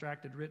like a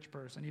distracted rich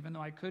person, even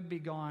though I could be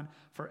gone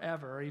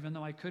forever, or even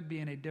though I could be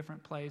in a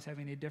different place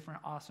having a different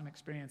awesome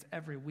experience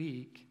every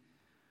week,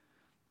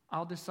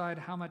 I'll decide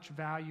how much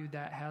value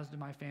that has to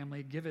my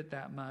family, give it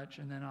that much,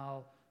 and then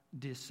I'll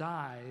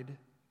decide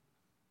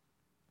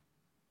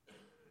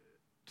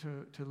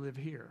to live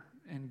here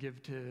and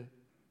give to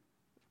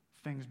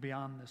things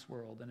beyond this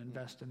world and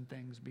invest in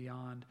things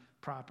beyond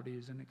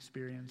properties and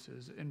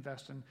experiences,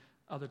 invest in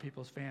other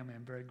people's family.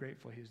 I'm very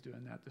grateful he's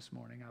doing that this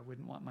morning. I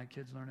wouldn't want my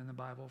kids learning the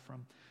Bible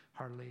from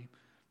hardly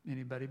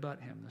anybody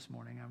but him this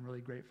morning. I'm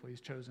really grateful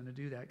he's chosen to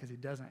do that because he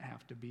doesn't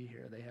have to be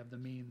here. They have the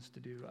means to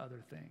do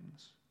other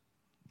things.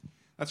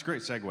 That's a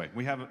great segue.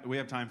 We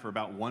have time for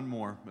about one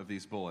more of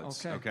these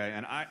bullets. Okay?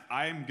 And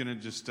I'm going to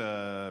just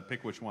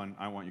pick which one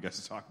I want you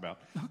guys to talk about,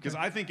 because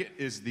I think it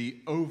is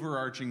the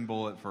overarching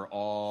bullet for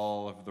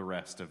all of the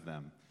rest of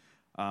them.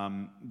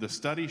 The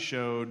study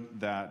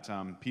showed that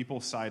people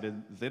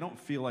cited they don't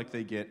feel like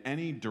they get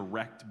any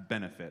direct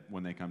benefit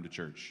when they come to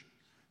church.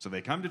 So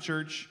they come to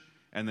church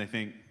and they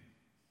think,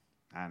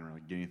 I don't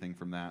really get anything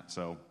from that,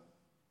 so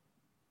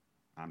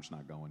I'm just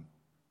not going.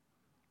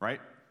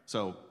 Right?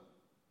 So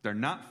they're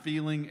not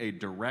feeling a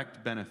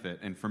direct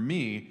benefit. And for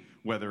me,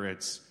 whether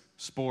it's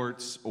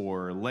sports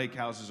or lake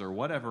houses or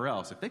whatever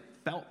else, if they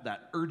felt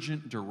that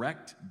urgent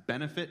direct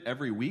benefit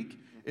every week,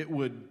 it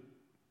would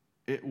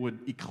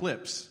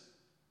eclipse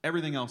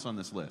everything else on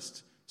this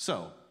list.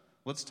 So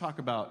let's talk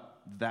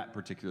about that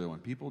particular one.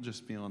 People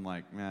just feeling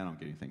like, man, I don't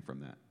get anything from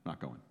that. Not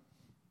going.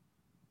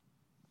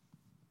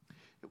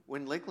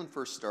 When Lakeland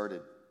first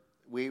started,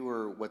 we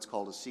were what's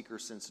called a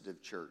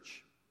seeker-sensitive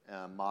church,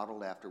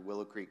 modeled after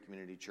Willow Creek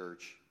Community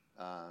Church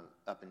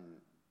up in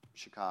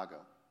Chicago.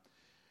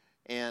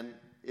 And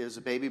it was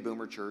a baby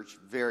boomer church,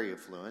 very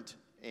affluent,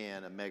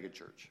 and a mega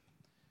church.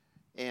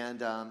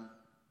 And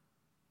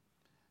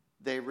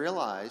they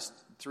realized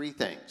 3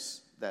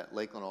 things that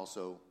Lakeland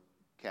also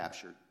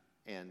captured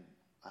and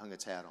hung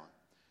its hat on.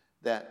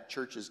 That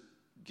church is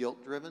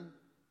guilt-driven,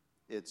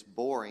 it's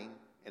boring,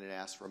 and it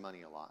asks for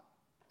money a lot.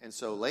 And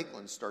so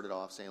Lakeland started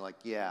off saying, like,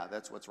 yeah,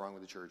 that's what's wrong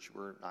with the church.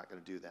 We're not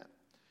going to do that.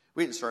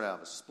 We didn't start out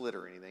with a split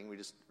or anything. We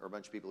just are a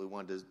bunch of people who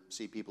wanted to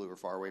see people who were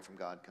far away from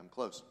God come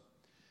close.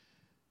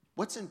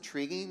 What's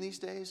intriguing these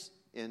days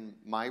in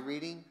my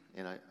reading,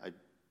 and I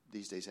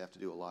these days have to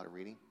do a lot of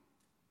reading,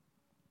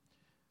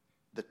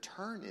 the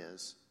turn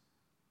is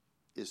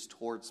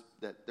towards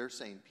that they're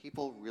saying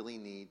people really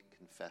need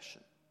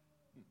confession.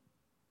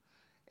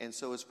 And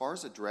so as far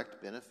as a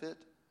direct benefit,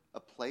 a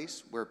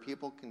place where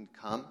people can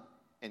come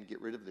and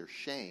get rid of their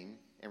shame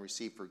and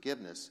receive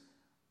forgiveness,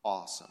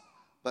 awesome.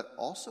 But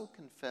also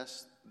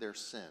confess their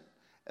sin,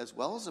 as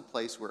well as a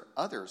place where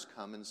others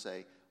come and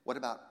say, what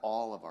about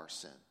all of our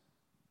sin?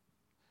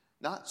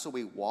 Not so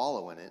we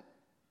wallow in it,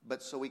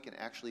 but so we can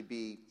actually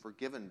be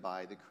forgiven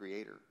by the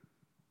Creator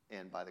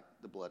and by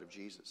the blood of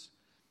Jesus.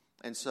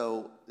 And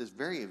so it's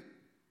very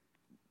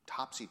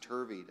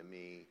topsy-turvy to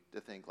me to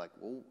think like,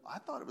 well, I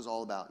thought it was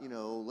all about,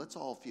 let's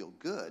all feel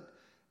good.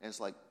 And it's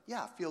like,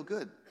 yeah, feel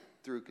good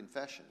through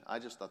confession. I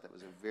just thought that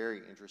was a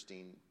very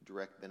interesting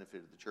direct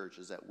benefit of the church,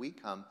 is that we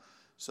come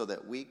so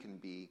that we can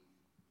be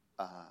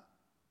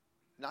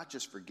not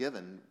just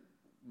forgiven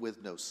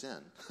with no sin,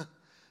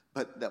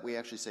 but that we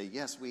actually say,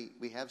 yes, we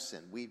have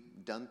sinned. We've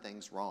done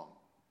things wrong.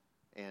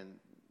 And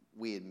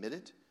we admit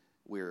it.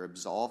 We're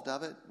absolved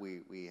of it.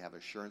 We have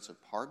assurance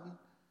of pardon.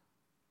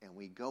 And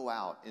we go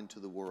out into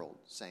the world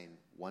saying,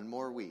 one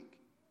more week,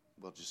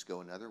 we'll just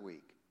go another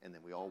week. And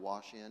then we all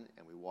wash in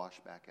and we wash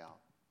back out.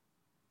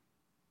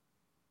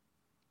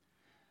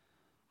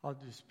 I'll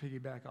just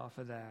piggyback off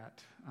of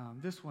that.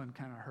 This one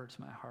kind of hurts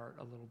my heart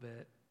a little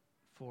bit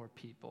for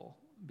people,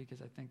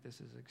 because I think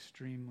this is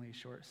extremely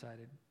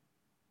short-sighted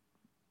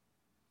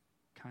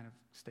kind of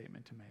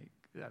statement to make,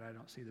 that I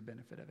don't see the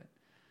benefit of it.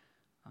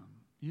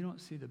 You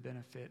don't see the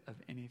benefit of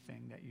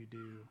anything that you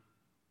do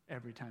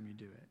every time you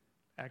do it.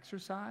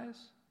 Exercise,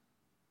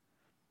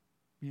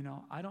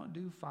 I don't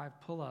do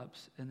 5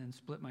 pull-ups and then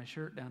split my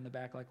shirt down the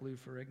back like Lou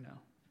Ferrigno.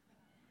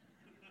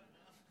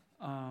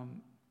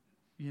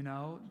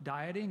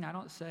 Dieting, I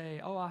don't say,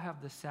 I'll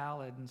have the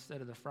salad instead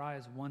of the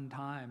fries one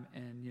time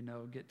and,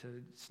 get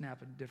to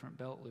snap a different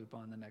belt loop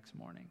on the next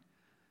morning.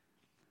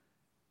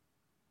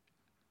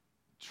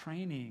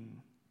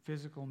 Training,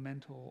 physical,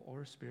 mental,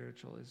 or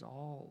spiritual, is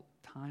all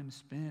time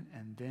spent,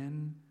 and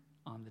then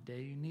on the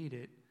day you need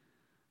it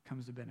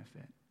comes the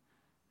benefit.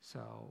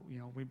 So,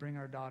 we bring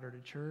our daughter to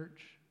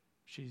church.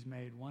 She's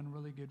made one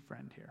really good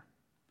friend here.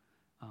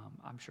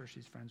 I'm sure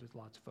she's friends with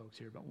lots of folks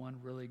here, but one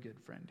really good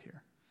friend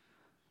here.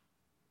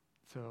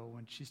 So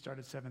when she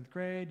started 7th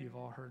grade, you've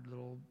all heard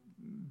little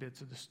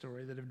bits of the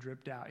story that have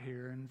dripped out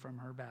here and from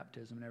her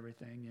baptism and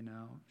everything,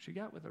 She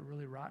got with a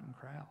really rotten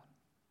crowd.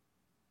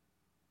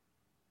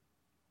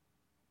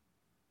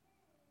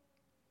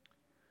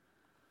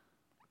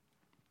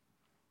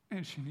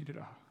 And she needed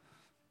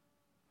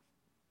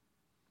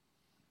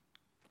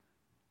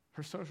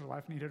her social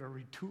life needed a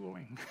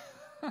retooling.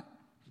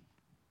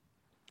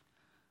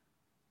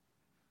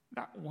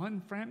 That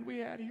one friend we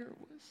had here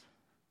was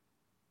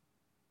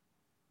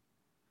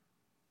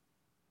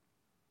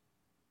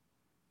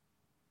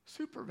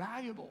super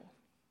valuable.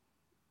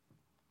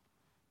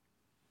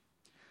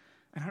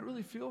 And I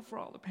really feel for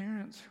all the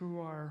parents who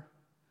are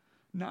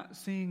not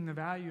seeing the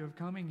value of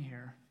coming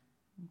here.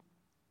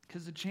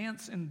 Because the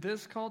chance in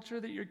this culture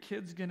that your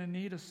kid's going to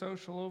need a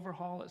social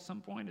overhaul at some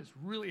point is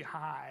really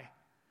high.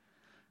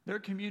 They're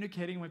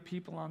communicating with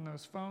people on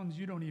those phones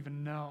you don't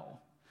even know.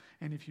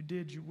 And if you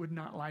did, you would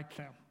not like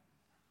them.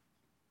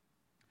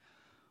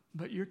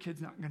 But your kid's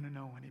not going to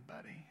know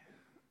anybody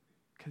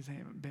because they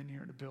haven't been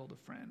here to build a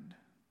friend.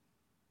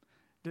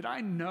 Did I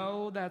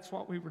know that's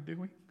what we were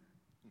doing?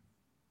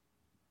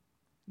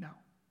 No.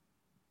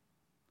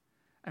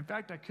 In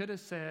fact, I could have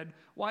said,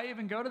 why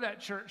even go to that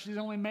church? She's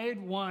only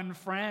made one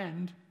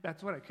friend.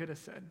 That's what I could have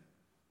said.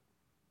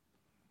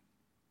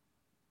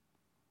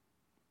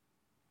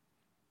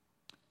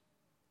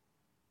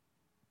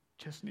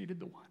 Just needed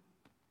the one.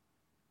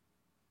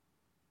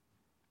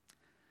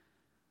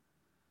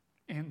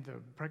 And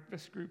the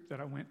breakfast group that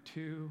I went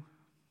to,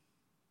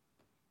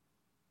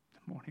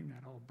 the morning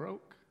that all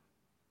broke,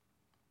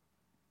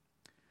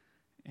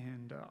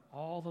 and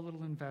all the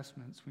little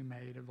investments we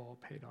made have all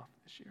paid off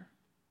this year.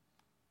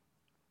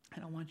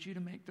 And I want you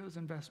to make those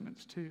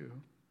investments too,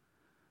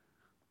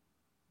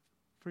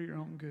 for your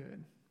own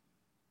good.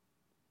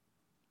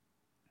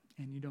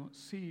 And you don't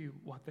see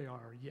what they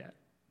are yet.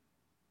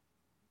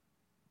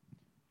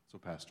 So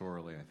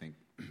pastorally, I think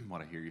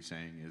what I hear you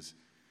saying is,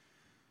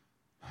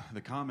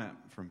 the comment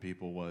from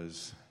people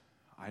was,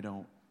 I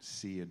don't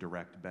see a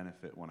direct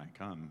benefit when I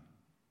come.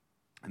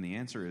 And the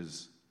answer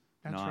is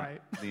That's not.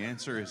 right. The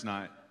answer is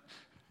not,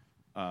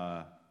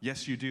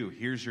 yes, you do.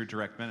 Here's your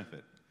direct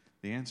benefit.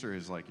 The answer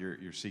is like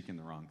you're seeking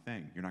the wrong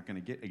thing. You're not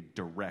going to get a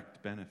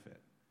direct benefit.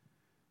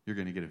 You're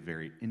going to get a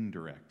very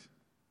indirect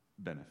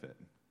benefit.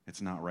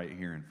 It's not right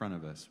here in front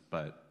of us,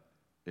 but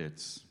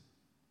it's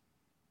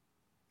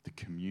the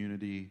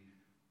community,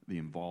 the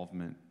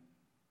involvement,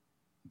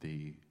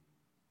 the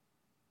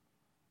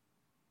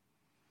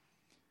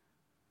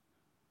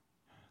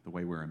the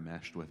way we're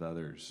enmeshed with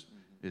others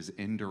is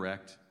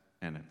indirect,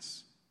 and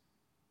it's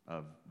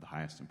of the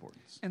highest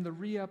importance. And the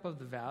re-up of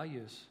the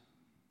values.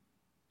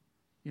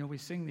 You know, we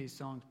sing these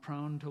songs,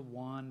 prone to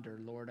wander,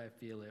 Lord, I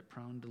feel it,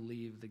 prone to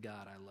leave the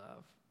God I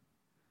love.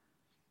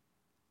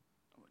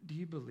 Do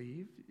you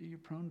believe you're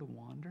prone to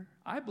wander?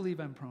 I believe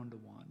I'm prone to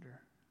wander.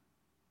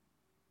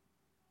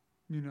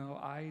 You know,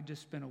 I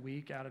just spent a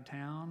week out of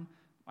town.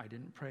 I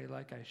didn't pray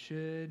like I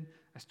should.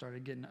 I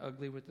started getting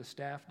ugly with the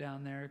staff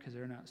down there because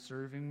they're not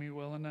serving me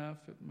well enough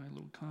at my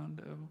little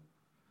condo.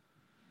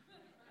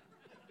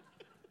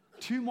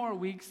 2 more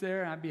weeks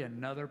there, I'd be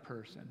another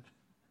person.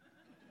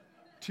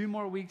 2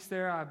 more weeks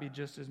there, I'd be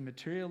just as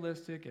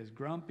materialistic, as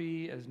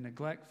grumpy, as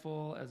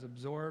neglectful, as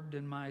absorbed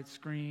in my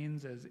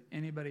screens as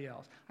anybody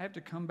else. I have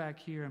to come back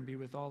here and be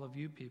with all of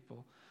you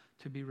people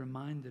to be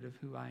reminded of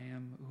who I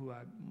am,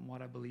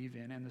 what I believe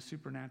in, and the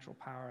supernatural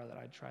power that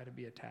I try to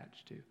be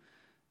attached to.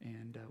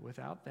 And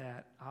without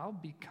that, I'll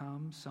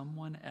become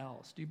someone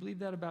else. Do you believe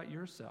that about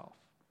yourself?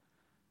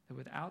 That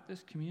without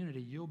this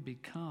community, you'll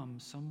become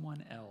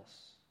someone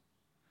else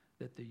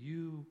that the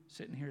you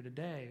sitting here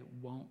today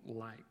won't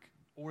like.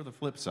 Or the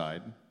flip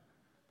side,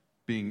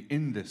 being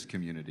in this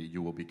community,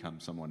 you will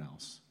become someone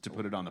else. To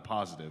put it on the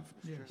positive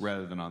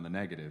rather than on the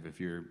negative. If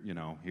you're,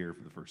 here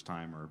for the first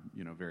time or,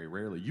 very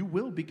rarely, you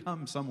will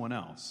become someone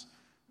else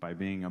by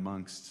being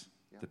amongst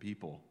the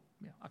people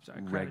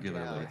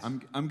regularly.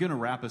 I'm going to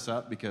wrap us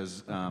up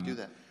because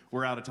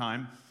we're out of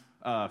time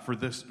for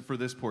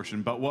this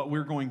portion. But what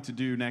we're going to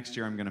do next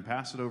year, I'm going to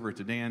pass it over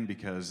to Dan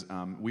because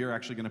we are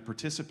actually going to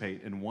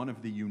participate in one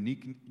of the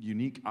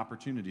unique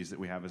opportunities that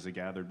we have as a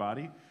gathered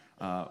body.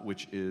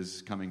 Which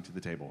is coming to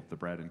the table, the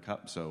bread and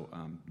cup. So,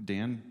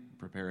 Dan,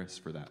 prepare us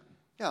for that.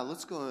 Yeah,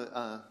 let's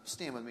go,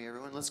 stand with me,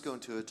 everyone. Let's go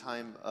into a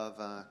time of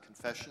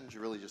confessions,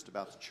 really just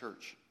about the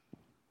church.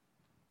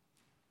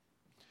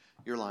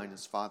 Your line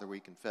is, Father, we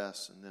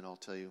confess, and then I'll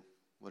tell you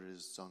what it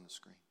is that's on the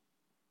screen.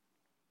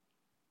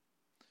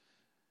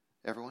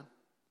 Everyone?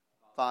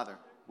 Father,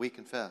 we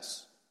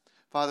confess.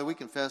 Father, we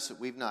confess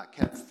that we've not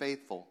kept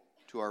faithful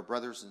to our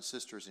brothers and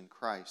sisters in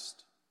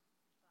Christ.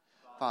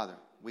 Father,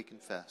 we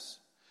confess.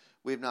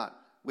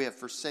 We have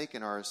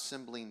forsaken our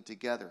assembling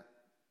together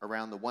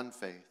around the one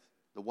faith,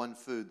 the one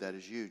food that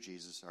is you,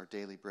 Jesus, our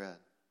daily bread.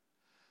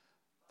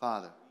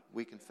 Father,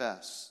 we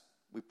confess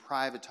we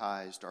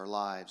privatized our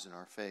lives and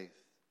our faith.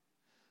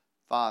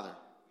 Father,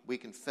 we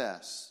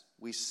confess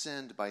we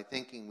sinned by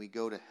thinking we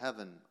go to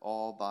heaven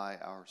all by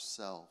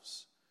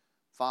ourselves.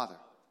 Father,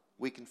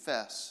 we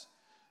confess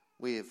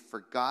we have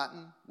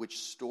forgotten which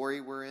story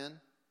we're in,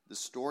 the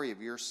story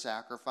of your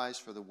sacrifice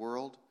for the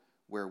world,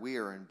 where we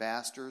are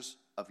ambassadors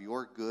of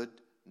your good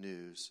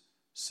news,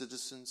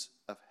 citizens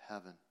of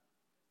heaven.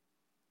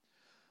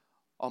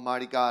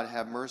 Almighty God,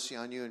 have mercy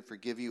on you and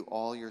forgive you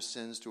all your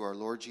sins through our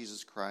Lord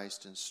Jesus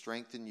Christ, and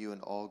strengthen you in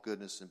all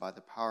goodness, and by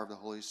the power of the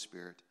Holy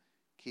Spirit,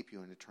 keep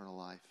you in eternal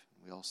life.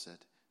 And we all said,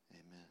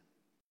 amen.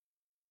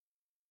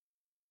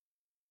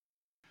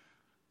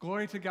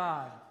 Glory to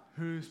God,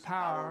 whose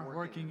power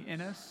working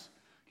in us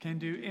can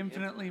do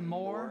infinitely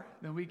more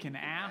than we can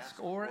ask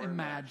or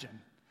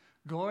imagine.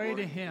 Glory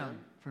to him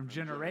from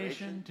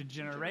generation to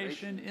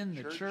generation in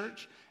the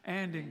church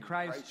and in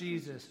Christ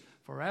Jesus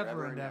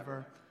forever and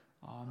ever.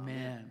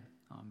 Amen.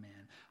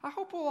 Amen. I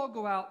hope we'll all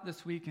go out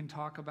this week and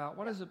talk about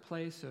what is a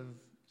place of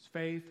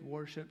faith,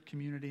 worship,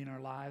 community in our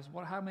lives.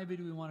 How maybe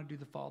do we want to do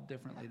the fall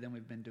differently than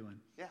we've been doing?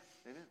 Yeah,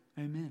 amen.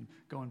 Amen.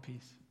 Go in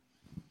peace.